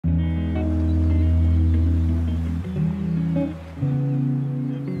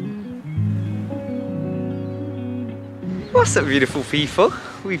What's up, beautiful people?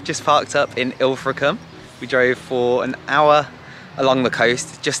 We've just parked up in Ilfracombe. We drove for an hour along the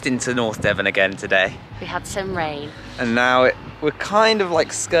coast, just into North Devon again today. We had some rain. And now we're kind of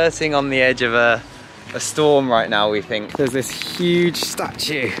like skirting on the edge of a storm right now, we think. There's this huge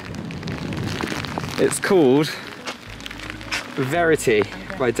statue. It's called Verity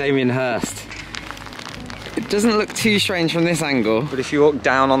by Damien Hirst. It doesn't look too strange from this angle, but if you walk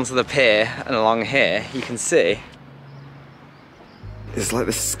down onto the pier and along here, you can see it's like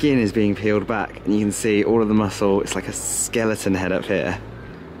the skin is being peeled back and you can see all of the muscle. It's like a skeleton head up here.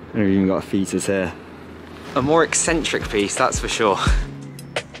 And we've even got a fetus here. A more eccentric piece, that's for sure.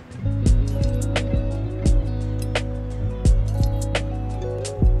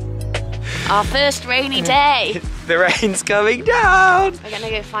 Our first rainy day. The rain's coming down. We're gonna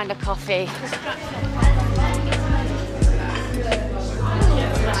go find a coffee.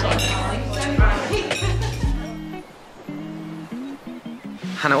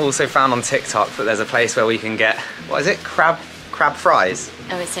 Hannah also found on TikTok that there's a place where we can get, what is it, crab fries?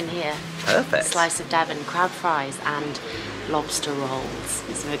 Oh, it's in here. Perfect. Slice of Devon, crab fries and lobster rolls.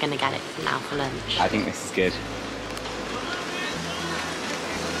 So we're gonna get it now for lunch. I think this is good.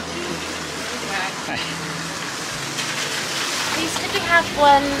 Please, could we have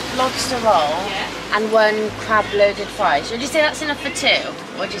one lobster roll and one crab loaded fries? Would you say that's enough for two?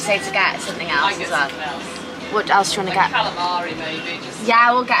 Or would you say to get something else as well? What else do you want to get? Calamari maybe.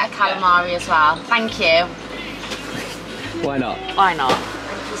 Yeah, we'll get a calamari as well. Thank you. Why not? Why not?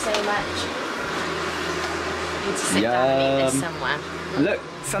 Thank you so much. Need to sit down and eat this somewhere. Look,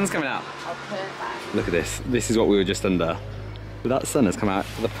 sun's coming out. Oh, perfect. Look at this. This is what we were just under. But that sun has come out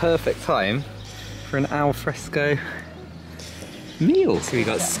at the perfect time for an al fresco meal. So we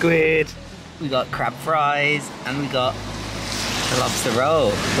got squid, we got crab fries, and we got the lobster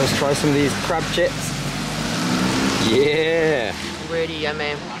roll. Let's try some of these crab chips. Yeah. Really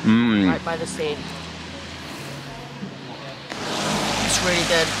yummy. Right by the sea. It's really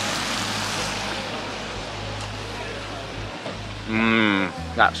good.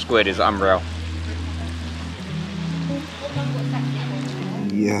 That squid is unreal.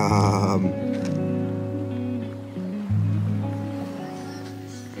 Yum.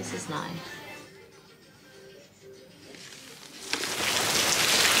 This is nice.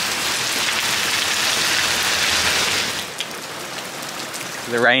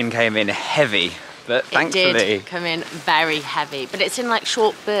 The rain came in heavy, but thankfully... It did come in very heavy, but it's in like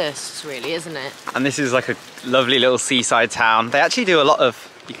short bursts really, isn't it? And this is like a lovely little seaside town. They actually do a lot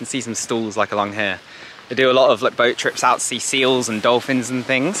of, you can see some stalls like along here. They do a lot of like boat trips out to see seals and dolphins and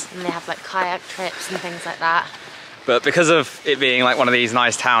things. And they have like kayak trips and things like that. But because of it being like one of these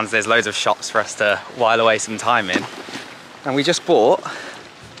nice towns, there's loads of shops for us to while away some time in. And we just bought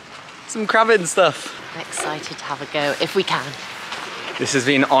some crabbing stuff. I'm excited to have a go, if we can. This has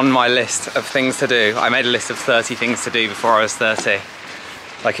been on my list of things to do. I made a list of 30 things to do before I was 30,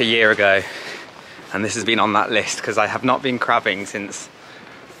 like a year ago. And this has been on that list because I have not been crabbing since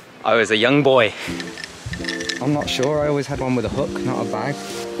I was a young boy. I'm not sure, I always had one with a hook, not a bag.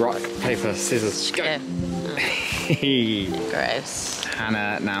 Rock, paper, scissors, go. Gross.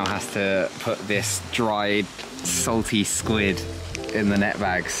 Hannah now has to put this dried, salty squid in the net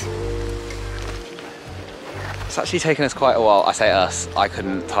bags. It's actually taken us quite a while. I say us, I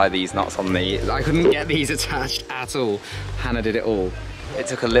couldn't tie these knots on these. I couldn't get these attached at all. Hannah did it all. It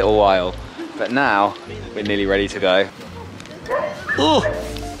took a little while, but now we're nearly ready to go. Oh!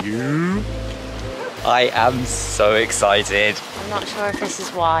 I am so excited. I'm not sure if this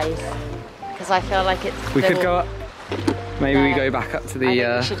is wise, because I feel like it's... We could go up. Maybe we go back up to the... I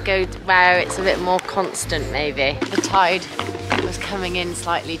think we should go where it's a bit more constant, maybe. The tide was coming in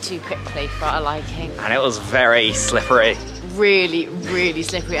slightly too quickly for our liking. And it was very slippery. Really, really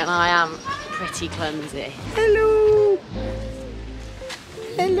slippery, and I am pretty clumsy. Hello!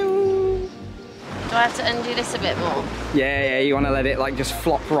 Hello! Do I have to undo this a bit more? Yeah, you want to let it like just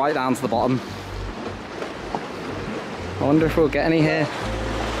flop right down to the bottom. I wonder if we'll get any here.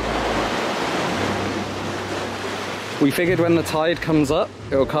 We figured when the tide comes up,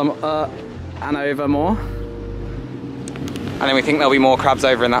 it'll come up and over more. And then we think there'll be more crabs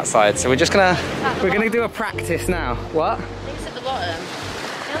over in that side. So we're just gonna, we're gonna do a practice now. What? I think it's at the bottom. It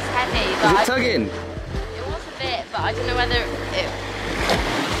feels heavy. Is But it tugging? It was a bit, but I don't know whether it...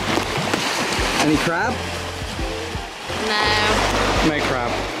 Any crab? No. No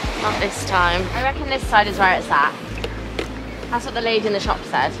crab. Not this time. I reckon this side is where it's at. That's what the lady in the shop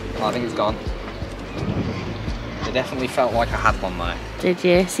said. Oh, I think it's gone. It definitely felt like I had one though. Did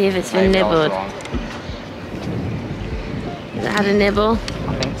you? See if it's been Maybe I was nibbled. wrong. Has it had a nibble?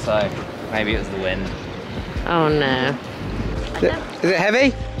 I think so. Maybe it was the wind. Oh no. Is it heavy?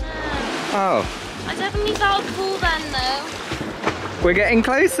 No. Oh. I definitely felt cool then though. We're getting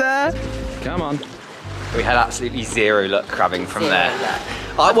closer. Come on. We had absolutely zero luck crabbing from there.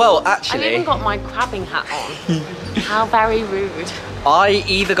 Well, actually... I've even got my crabbing hat on. How very rude. I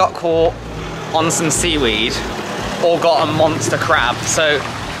either got caught on some seaweed or got a monster crab, so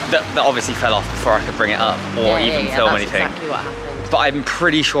that obviously fell off before I could bring it up or even film anything. That's exactly what happened. But I'm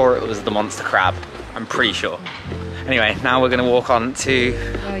pretty sure it was the monster crab. I'm pretty sure. Anyway, now we're going to walk on to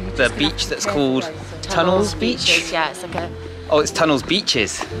the beach that's called Tunnels Beach. Yeah, it's like a... Oh, it's Tunnels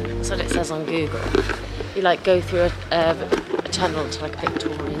Beaches. That's what it says on Google. You like go through a tunnel to like a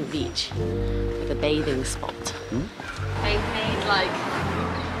Victorian beach with a bathing spot. They've made like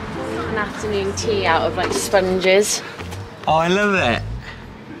an afternoon tea out of like sponges. Oh, I love it.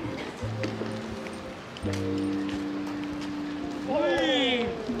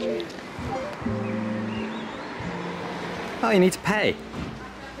 Oh, you need to pay.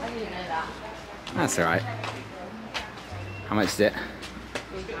 I didn't know that. That's all right. How much is it?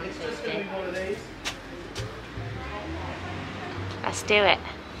 Let's do it.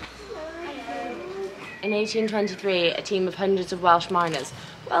 In 1823, a team of hundreds of Welsh miners,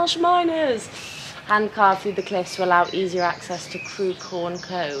 hand-carved through the cliffs to allow easier access to Crewcorn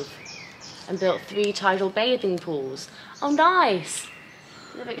Cove and built 3 tidal bathing pools. Oh, nice!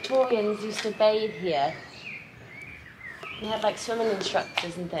 The Victorians used to bathe here. They had like swimming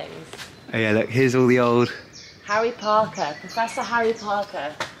instructors and things. Oh yeah, look, here's all the old... Harry Parker, Professor Harry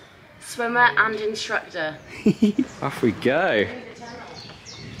Parker, swimmer and instructor. Off we go.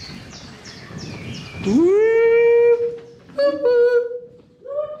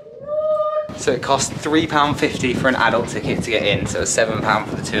 So it cost £3.50 for an adult ticket to get in, so it was £7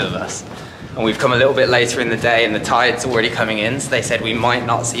 for the 2 of us. And we've come a little bit later in the day and the tide's already coming in, so they said we might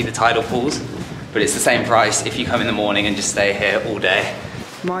not see the tidal pools, but it's the same price if you come in the morning and just stay here all day.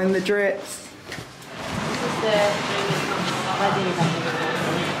 Mind the drips.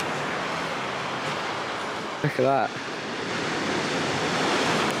 Look at that.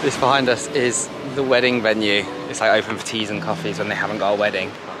 This behind us is the wedding venue. It's like open for teas and coffees when they haven't got a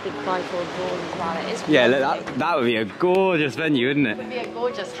wedding. Big bifold doors as well. It is. Yeah, look, that would be a gorgeous venue, wouldn't it? It would be a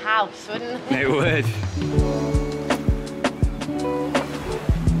gorgeous house, wouldn't it? It would.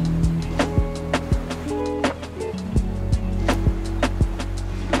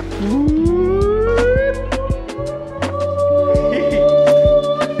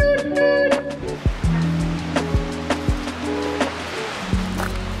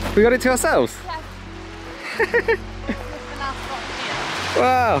 We got it to ourselves? Yes.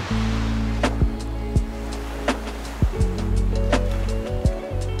 Wow.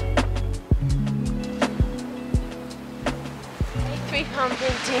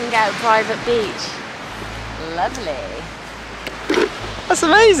 £3.50 get a private beach. Lovely. That's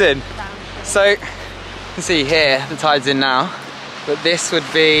amazing. So, you can see here, the tide's in now, but this would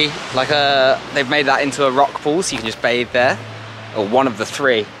be like they've made that into a rock pool, so you can just bathe there, or one of the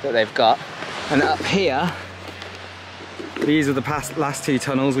 3 that they've got. And up here, these are the last 2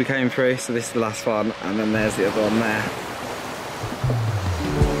 tunnels we came through, so this is the last one, and then there's the other one there.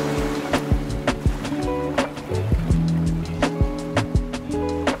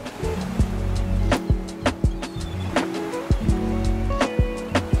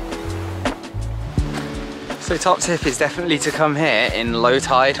 So top tip is definitely to come here in low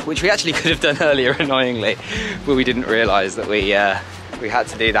tide, which we actually could have done earlier annoyingly, but we didn't realise that we had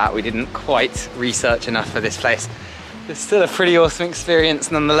to do that. We didn't quite research enough for this place. It's still a pretty awesome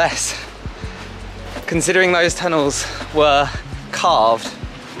experience nonetheless. Considering those tunnels were carved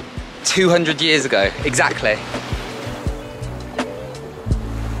 200 years ago, exactly.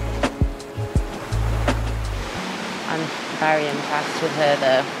 I'm very impressed with her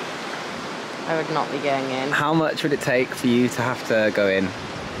though. I would not be going in. How much would it take for you to have to go in?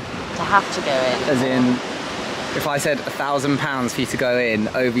 To have to go in? As in, if I said £1,000 for you to go in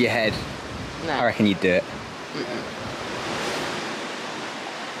over your head, No. I reckon you'd do it.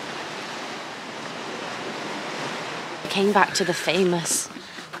 Came back to the famous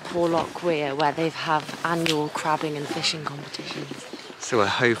Porlock Weir where they have annual crabbing and fishing competitions. So we're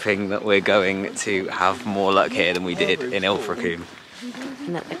hoping that we're going to have more luck here than we did in Ilfracombe.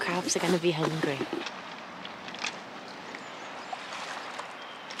 And that the crabs are going to be hungry.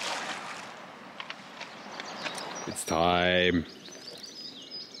 It's time.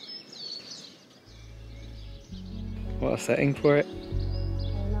 What a setting for it.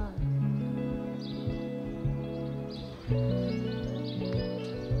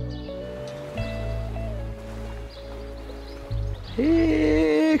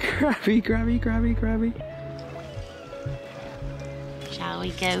 Hey, grabby, grabby, grabby, grabby. Shall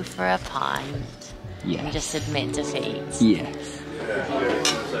we go for a pint? Yeah. And just admit defeat? Yes.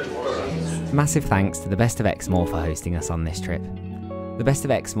 Massive thanks to the Best of Exmoor for hosting us on this trip. The Best of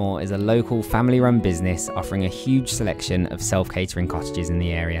Exmoor is a local family-run business offering a huge selection of self-catering cottages in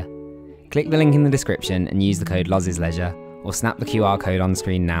the area. Click the link in the description and use the code LOZESLeisure, or snap the QR code on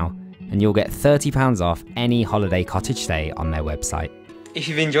screen now, and you'll get £30 off any holiday cottage stay on their website. If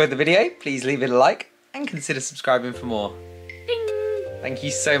you've enjoyed the video, please leave it a like and consider subscribing for more. Ding! Thank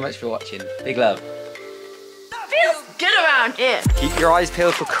you so much for watching. Big love. Feels good around here. Keep your eyes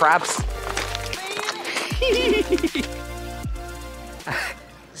peeled for crabs.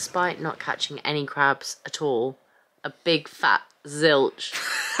 Despite not catching any crabs at all, a big fat zilch.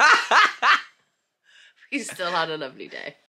 We still had a lovely day.